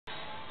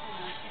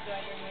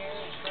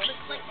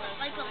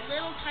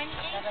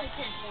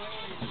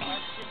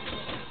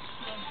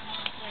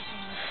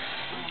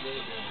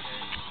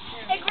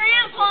Hey,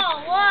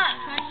 Grandpa, look.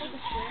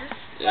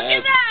 Yeah, Look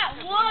at that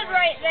wood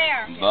right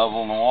there.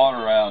 bubbling the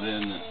water out,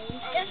 isn't it?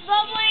 It's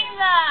bubbling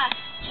the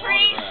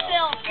tree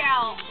silk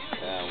out.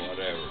 Yeah,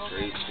 whatever.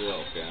 Tree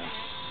silk, yeah.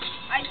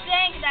 I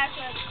think that's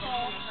what it's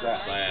called.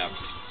 Sap.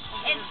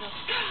 It's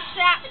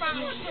sap from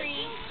the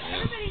tree.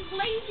 Yeah. Everybody's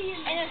lazy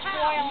and it's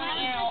boiling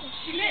out.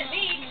 You meant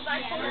me, because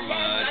I told her Pretty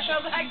I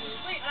fell back to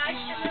sleep, and I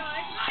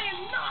realized I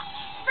am not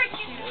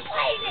freaking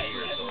lazy.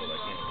 Years old, I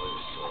can't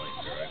believe it's still like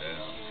dried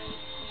out.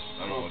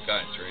 I don't know what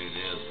kind of tree it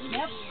is.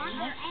 Yep.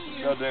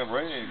 Goddamn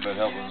rain ain't been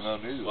helping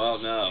none either. Well,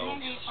 no.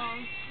 You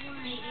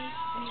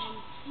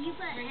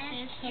put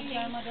So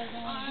Grandma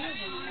doesn't want to do it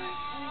anymore.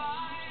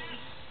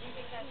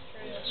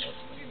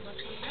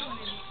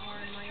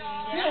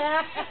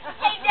 Yeah.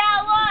 Hey,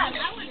 Dad, look.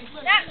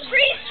 That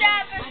tree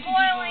sap is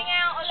boiling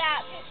out of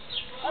that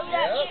piece of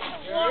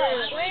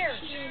wood. Where?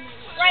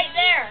 Right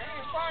there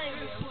in front of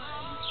you.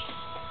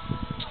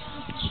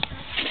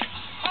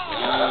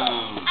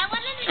 I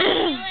wanted to do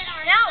it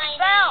on now it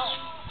fell.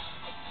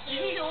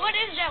 What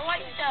is that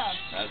white stuff?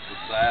 That's the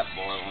sap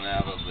boiling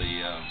out of the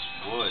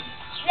wood.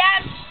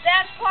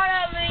 That's part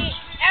of the.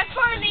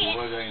 The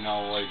wood ain't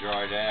all the way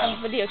dried out.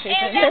 I'm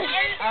videotaping.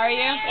 Are you?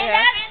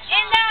 Yeah.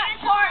 And that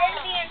part is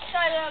the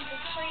inside of the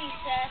tree,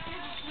 Seth.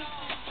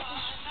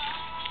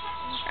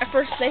 At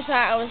first they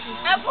thought I was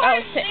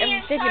taking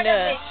a picture of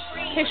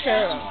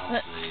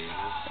it.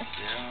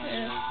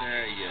 Yeah,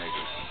 there you go.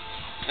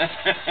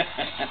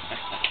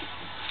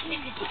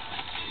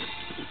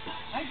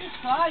 I just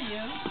saw you.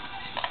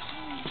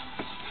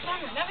 Now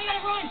we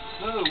gotta run.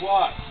 Sue,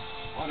 what?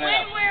 What When,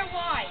 happened? where,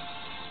 why?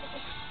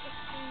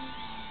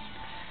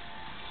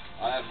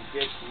 I haven't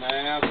kicked the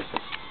mask.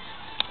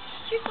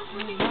 You're not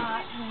when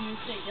you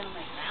say don't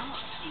make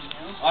balance, you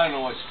know. I don't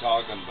know what you're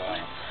talking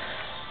about.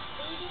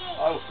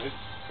 Oh,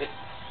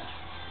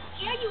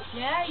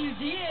 Yeah, you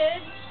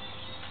did.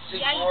 she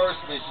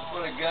forced me. She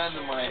put a gun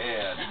to my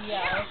head.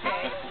 Yeah,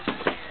 okay.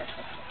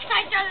 Can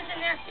I throw this in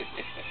there?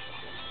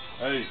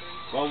 Hey,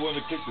 if I wouldn't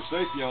have kicked the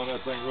safety on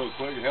that thing real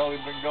quick, hell, he'd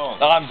been gone.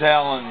 I'm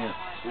telling you.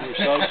 We were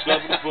shot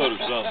himself in the foot or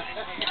something.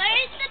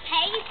 Where's the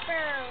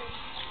paper?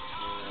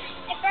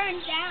 It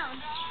burns down.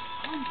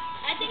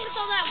 I think it's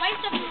all that white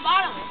stuff in the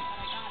bottom.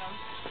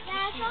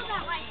 Yeah, it's all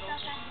that white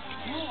stuff at the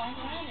bottom. No, I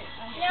got it.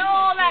 No,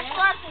 all that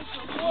stuff is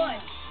for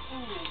wood.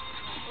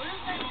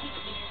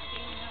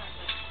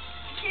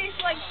 It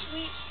tastes like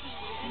sweet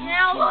tea.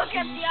 Now look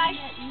at the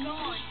ice is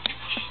gone.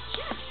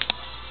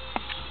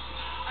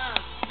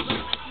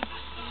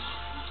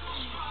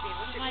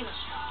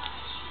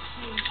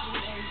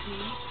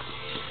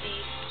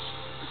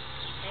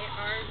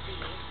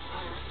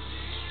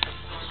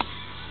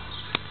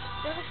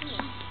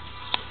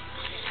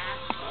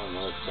 I don't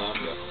know,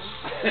 something.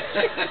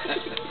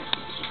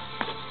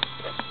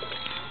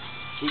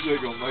 Who's they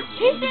gonna make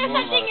He said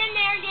something in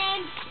there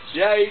again.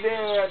 Yeah, he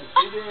did.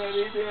 He did.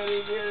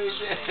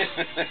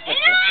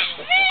 It's not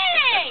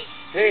me!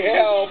 He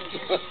helped.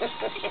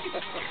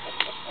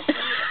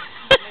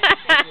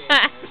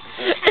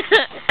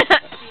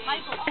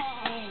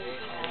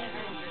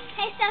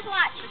 Hey, Seth,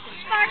 watch.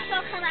 Sparks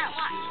will come out,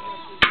 watch.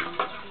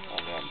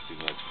 I'm having too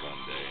much fun,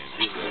 Dave.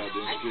 These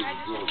goddamn kids in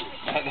trouble.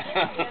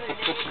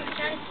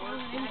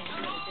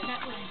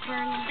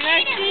 Can I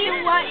see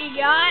what you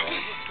got?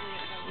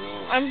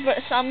 I'm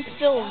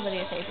still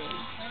videotaping.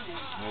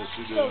 Yeah,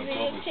 she did. Told me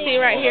See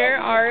right here,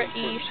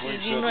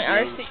 R-E-C-D,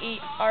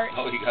 R-E-C-E-R-E-C.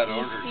 Oh, you got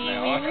orders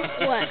now.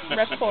 What?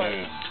 Record.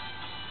 Yeah.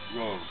 You're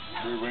gonna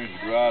rearrange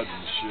the garage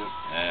and shit.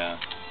 Yeah.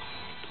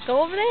 Go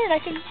over there and I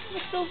can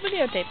still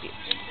videotape you.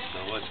 So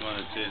which one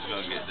of the two is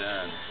going to get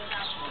done?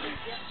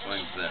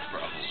 Swing set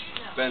probably.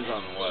 Depends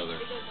on the weather.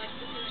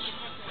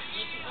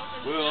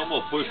 Well, I'm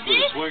gonna push for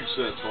the swing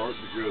set part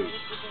because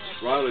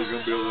Riley's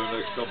gonna be over there the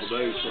next couple of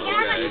days. So I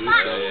gotta do this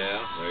thing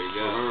Yeah, there you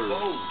go. for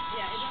her.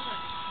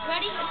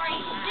 Ready for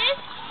this?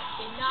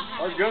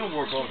 I was gonna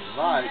work on it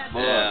tonight, but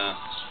Yeah.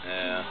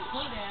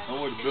 I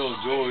went to Bill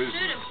and Joy's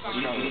and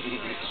we kind of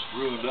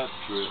ruined that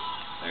trip.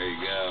 There you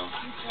go.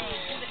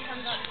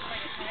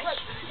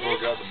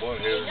 Broke out the butt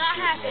head and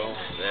shit, you know,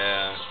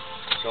 Yeah. a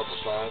couple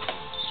times.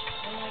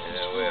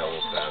 Yeah, we had a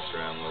little pass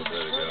around a little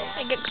bit ago. I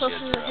get closer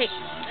to the tape.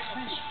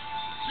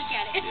 Look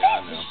at it. Yeah, I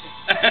know.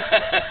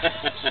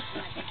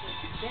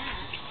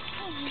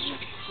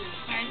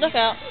 Look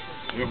out.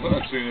 Yeah, when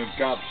I seen them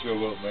cops show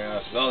up, man, I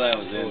said, Oh, that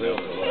was it,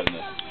 wasn't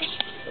it?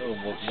 that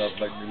almost enough to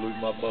make me lose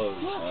my buzz.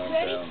 I'm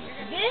telling you.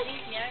 This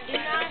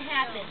did not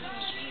happen.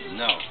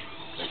 No.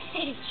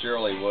 It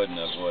surely wouldn't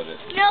have, would it?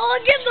 No,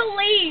 look at the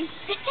leaves.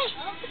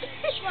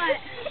 What?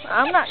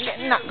 I'm not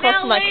getting that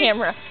close to my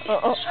camera.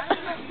 Uh-oh.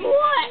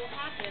 What?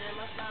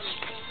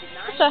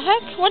 What the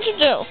heck? What'd you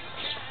do?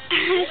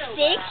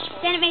 Stick,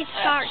 then it made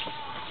sparks.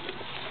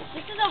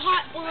 This is a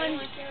hot one.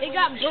 It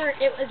got burnt.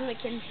 It was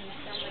Mackenzie.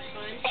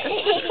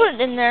 Just put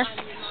it in there.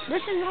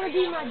 This is gonna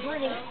be my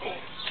burning stick.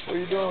 What are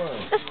you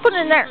doing? Just put it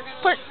in there.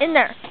 Put it in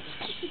there.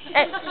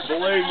 Hey,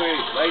 Believe me,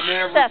 they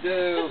never Steph,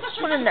 do.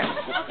 put it in there.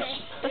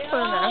 Let's put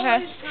it in there,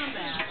 okay?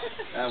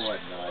 That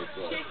wasn't nice,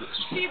 was it?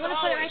 I'm gonna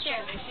put it right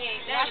there.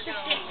 Watch the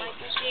stick,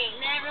 Michael. She ain't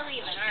never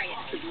leaving, are you?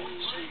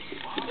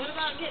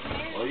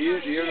 Well,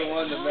 you're the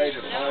one that made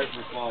it 5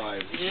 for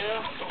 5.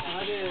 Yeah,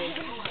 I did.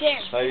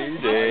 There. How you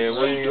doing?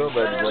 Where you going,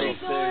 baby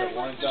girl? At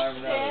one time or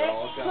another,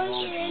 all come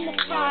home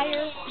from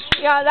home.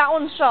 Yeah, that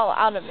one fell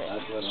out of it.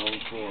 That's what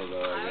home's for,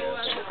 though, I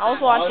guess. I was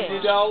As long as you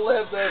watching. don't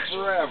live there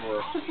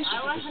forever.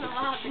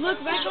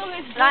 Look, Michael,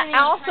 it's And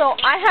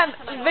I have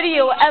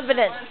video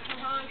evidence.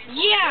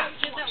 yeah.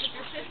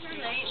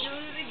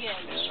 Yeah.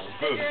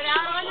 Figure it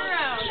out on your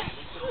own.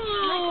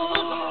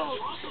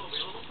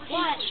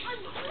 What?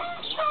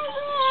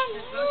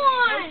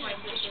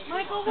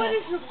 Michael, what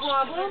is your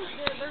problem?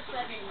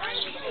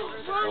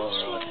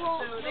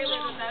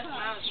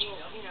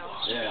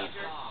 Yeah.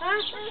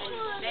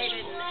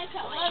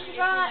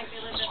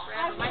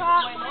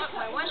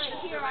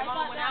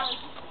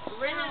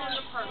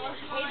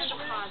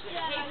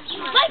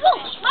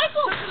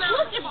 Michael,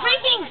 look, it's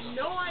breaking.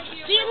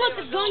 See it, look,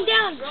 it's going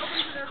down.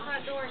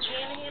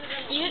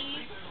 See it?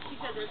 She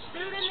said there's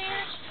food in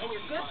there, and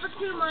you're good for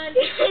 2 months.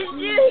 Did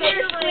you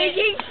hear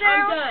squeaking I'm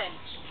sound? done.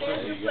 There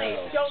There's you your place.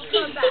 go. Don't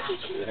come back.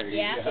 There you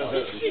Yeah. go.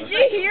 Did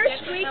you hear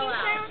squeaking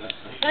sound?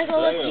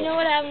 Michael, look, you know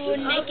what I would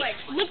make it?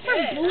 Look for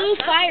blue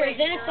fires,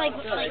 then it's like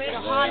the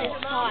hottest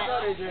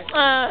spot.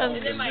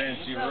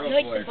 Convince you real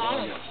Like quick, the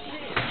bottom. won't it?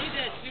 She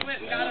did. We went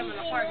and got them an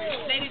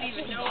apartment. They didn't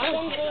even know I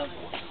was hitting them.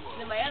 And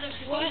then my other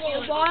sister,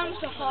 The bottom's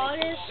the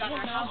hottest,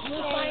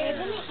 blue fires.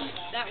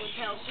 that was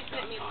hell. She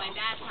sent me to my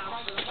dad's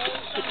house for the whole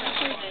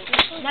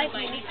summer.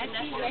 Michael, I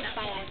see the red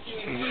fire.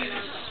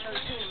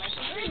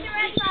 Where's the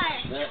red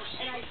fire?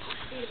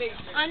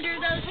 Under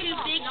those two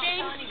big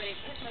things?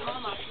 My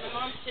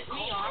mom's sitting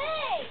me off.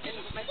 And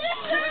my sister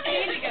was like, where'd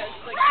Candy go?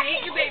 She's like, she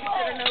ain't your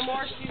babysitter no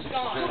more. She's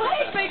gone.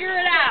 Figure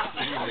it out.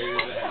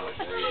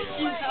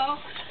 You know?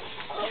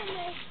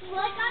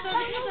 What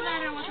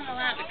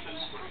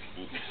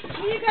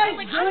are you guys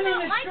doing in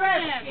the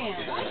trash can?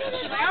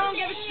 She's like, I don't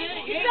give a shit.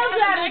 You ain't Get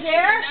those out of coming back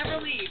there. here.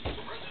 Never leave.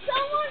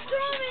 Someone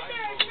threw them in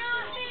there, it's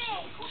not me.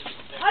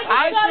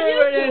 I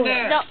threw it in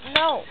there.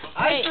 No.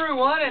 I threw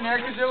one in there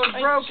because it was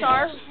broken.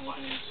 Star.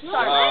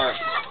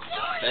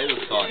 They was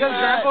talking. Because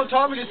Grandpa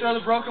told me to throw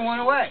the broken one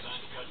away.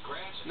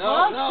 No,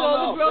 Well,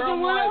 throw the broken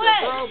one throw away.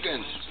 They're broken.